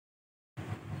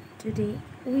Today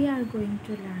we are going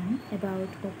to learn about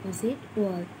opposite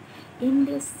word. In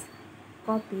this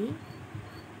copy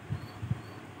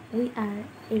we are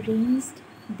arranged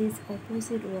these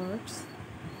opposite words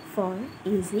for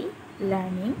easy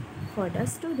learning for the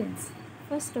students.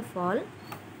 First of all,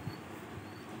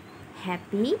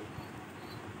 happy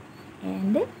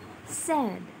and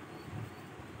sad.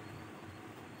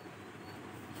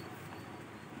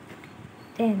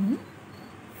 Then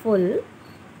full,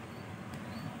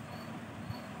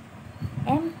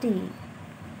 empty,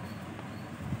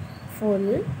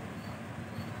 full,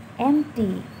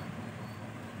 empty.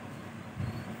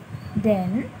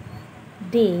 Then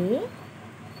day,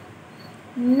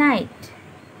 night,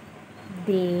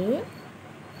 day,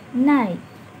 night.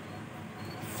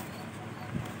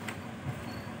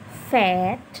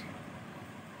 Fat,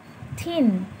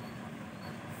 thin,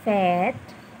 fat,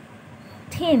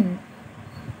 thin.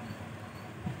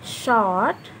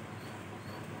 Short,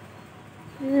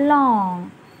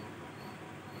 long,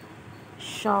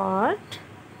 short,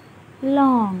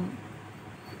 long.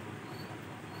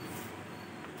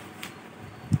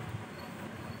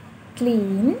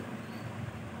 Clean,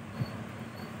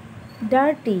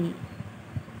 dirty,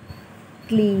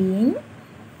 clean,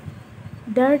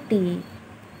 dirty.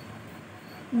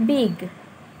 Big,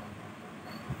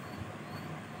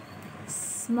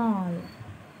 small,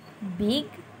 big,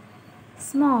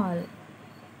 small.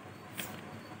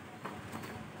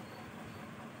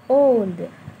 Old,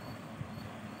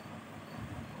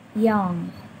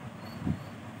 young.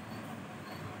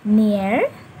 Near,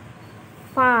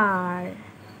 far,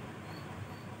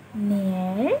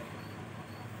 near,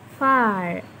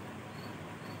 far.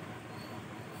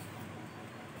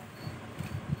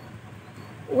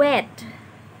 Wet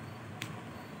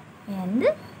and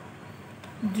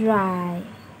dry,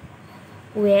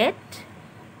 wet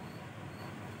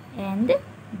and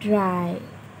dry.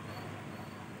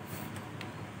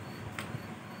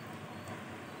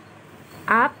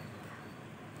 Up,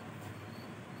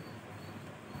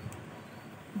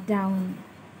 down,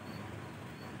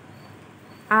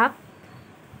 up,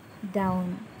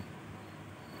 down.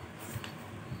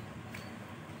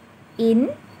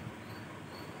 In,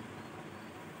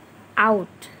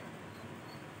 out,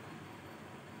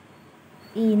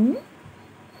 in,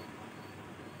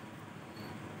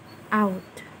 out.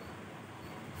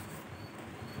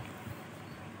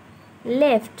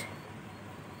 Left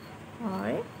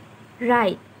or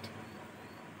right,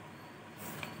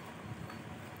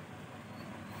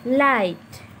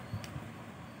 light,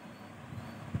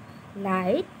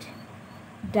 light,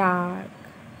 dark,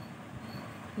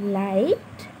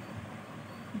 light,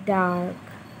 dark.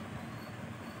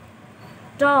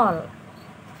 Tall,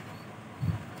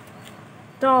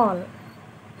 tall,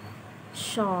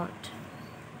 short,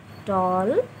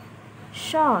 tall,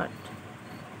 short.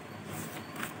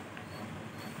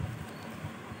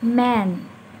 Man,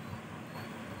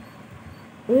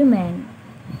 women,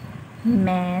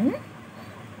 man,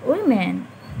 women.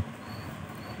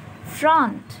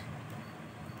 Front,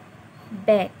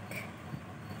 back,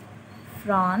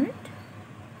 front,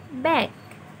 back.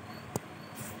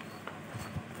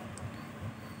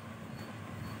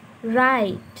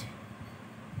 Right,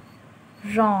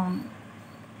 wrong,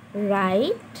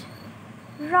 right,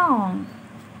 wrong.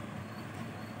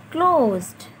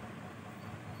 Closed,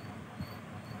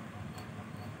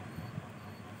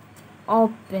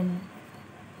 open,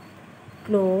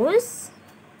 close,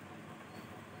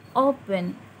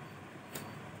 open.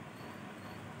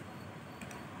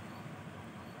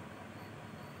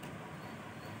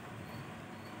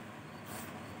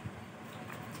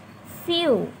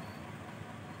 Few,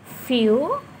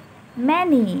 few,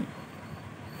 many,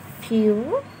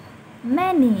 few,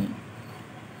 many.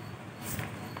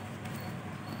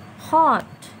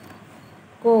 Hot,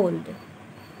 cold,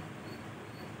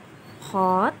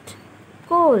 hot,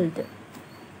 cold.